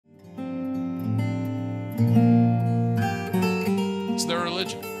It's their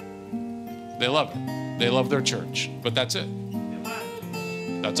religion. They love it. They love their church. But that's it.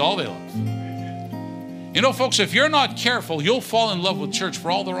 That's all they love. You know, folks, if you're not careful, you'll fall in love with church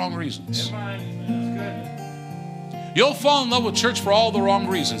for all the wrong reasons. You'll fall in love with church for all the wrong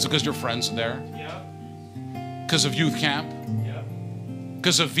reasons. Because your friends are there. Because of youth camp.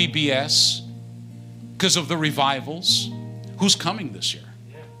 Because of VBS. Because of the revivals. Who's coming this year?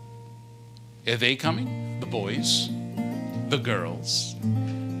 Are they coming? The boys, the girls,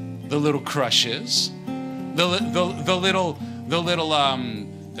 the little crushes, the little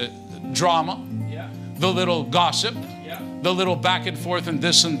drama, the little gossip, the little back and forth and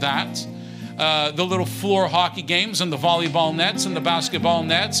this and that, the little floor hockey games and the volleyball nets and the basketball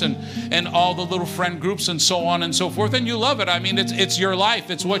nets and all the little friend groups and so on and so forth. And you love it. I mean, it's your life.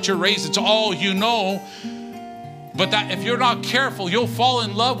 It's what you're raised. It's all you know. But that if you're not careful, you'll fall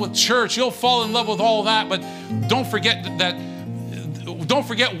in love with church. You'll fall in love with all that. But don't forget don't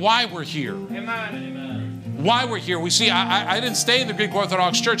forget why we're here. Amen. Why we're here. We see, I didn't stay in the Greek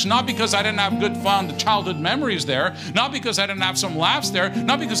Orthodox Church, not because I didn't have good, fun childhood memories there, not because I didn't have some laughs there,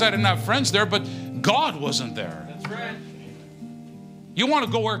 not because I didn't have friends there, but God wasn't there. That's right. You want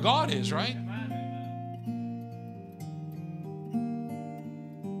to go where God is, right?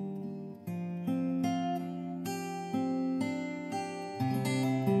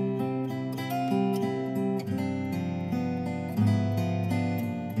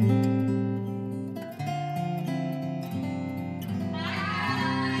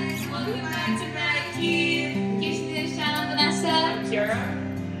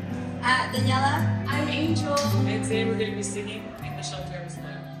 Daniela. I'm Angel. And today we're going to be singing in the shelter of His love.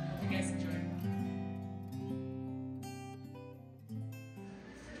 Hope you guys enjoy.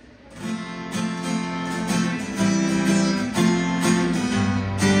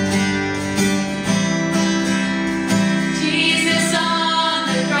 Jesus on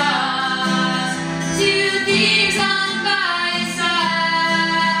the cross, two thieves on by his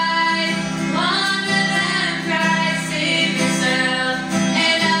side. One of them cried, "Save yourself,"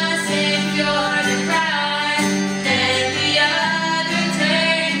 and us if you're the bride. Then the other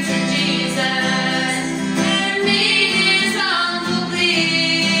turned to Jesus and made his humble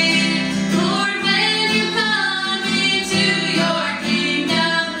plea. Lord, when you come into your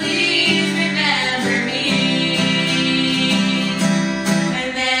kingdom, please remember me. And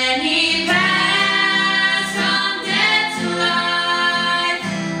then he passed from death to life,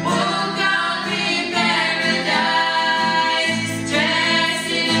 woke up in paradise, dressed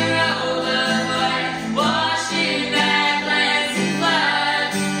in a robe of white, washed in that cleansing flood,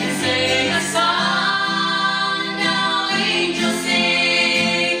 and sang a song no angels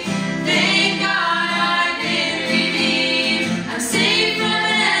sing. Thank God I've been redeemed. I'm safe from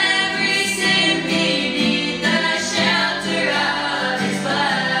every sin beneath the shelter of his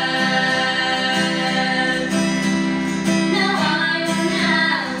blood. Now I don't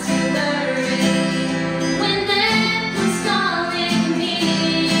have to worry when death was calling me,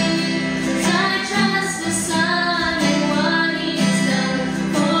 'cause I trust the Son and what he's done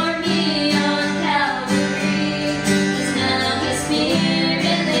for me on Calvary. 'Cause now his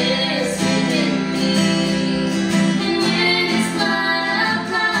Spirit lives within me, and when his blood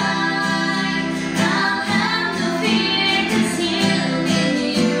applied, I'll have no fear, 'cause he'll be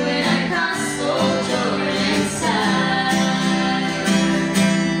near when I cross old Jordan's side.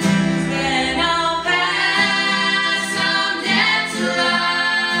 Then I'll pass from death to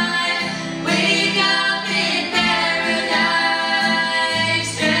life, wake up in paradise,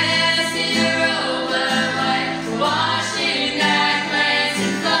 dressed in a robe of white, washed in that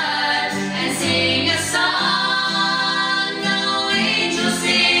cleansing flood, and sing a song no angels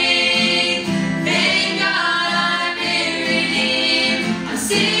sing. Thank God I've been redeemed. I'm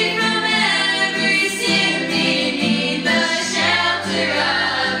safe from every sin beneath the shelter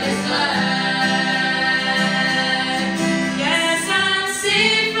of his blood. Yes, I'm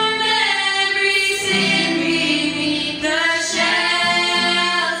safe from every sin beneath the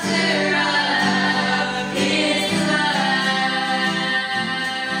shelter of his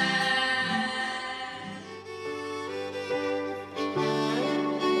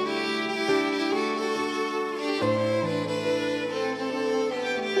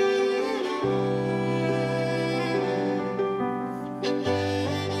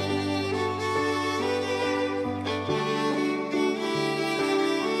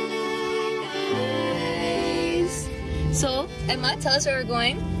Guys. So, Emma, tell us where we're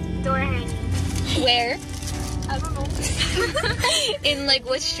going. Doreen. Where? I don't know. In like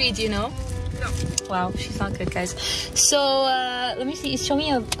what street, you know? No. Wow, she's not good, guys. So, let me see. Show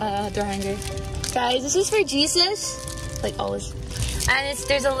me a door hanger. Guys, this is for Jesus. Like always. And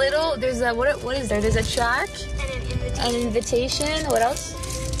there's a, what is there? There's a track. And an invitation. An invitation. What else?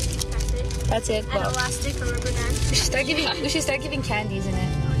 That's it. An elastic, a rubber band. We should start giving candies in it.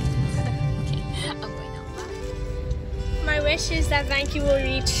 Okay, I'm going now. My wish is that Vanky will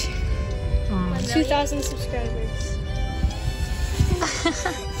reach 2,000 subscribers.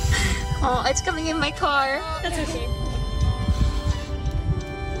 Oh, it's coming in my car. That's okay.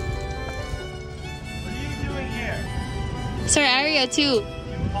 What are you doing here? It's our area too.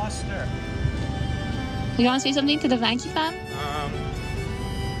 Imposter. You want to say something to the Vanky fam?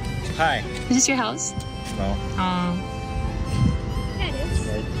 Hi. Is this your house? No. Oh. Yeah, it is.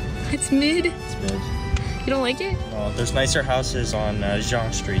 Mid. It's mid. It's mid. You don't like it? No, there's nicer houses on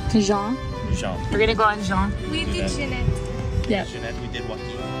Jean Street. Jean? Jean. We're gonna go on Jean. We Do did that. Jeanette. Yeah. Jeanette, we did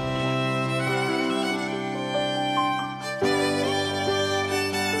Joaquin.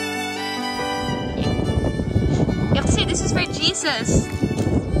 You have to say this is for Jesus.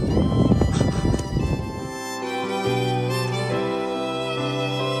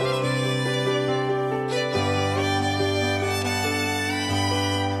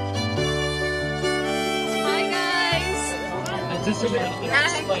 Hi guys.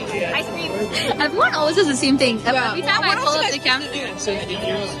 Ice cream. Everyone always does the same thing. Every time I pull up the camera.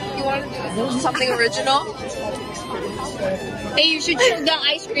 You want to do something original? Hey, you should show the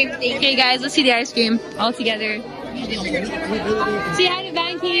ice cream thing. Okay, guys, let's see the ice cream all together. Say hi to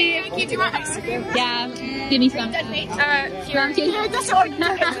Vanky. Vanky, do you want ice cream? Yeah, give me some. Vanky.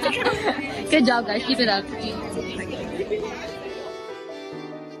 Good job, guys. Keep it up.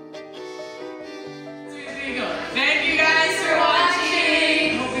 Thank you guys for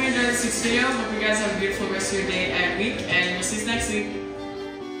watching. Hope you enjoyed this week's video. Hope you guys have a beautiful rest of your day and week. And we'll see you next week.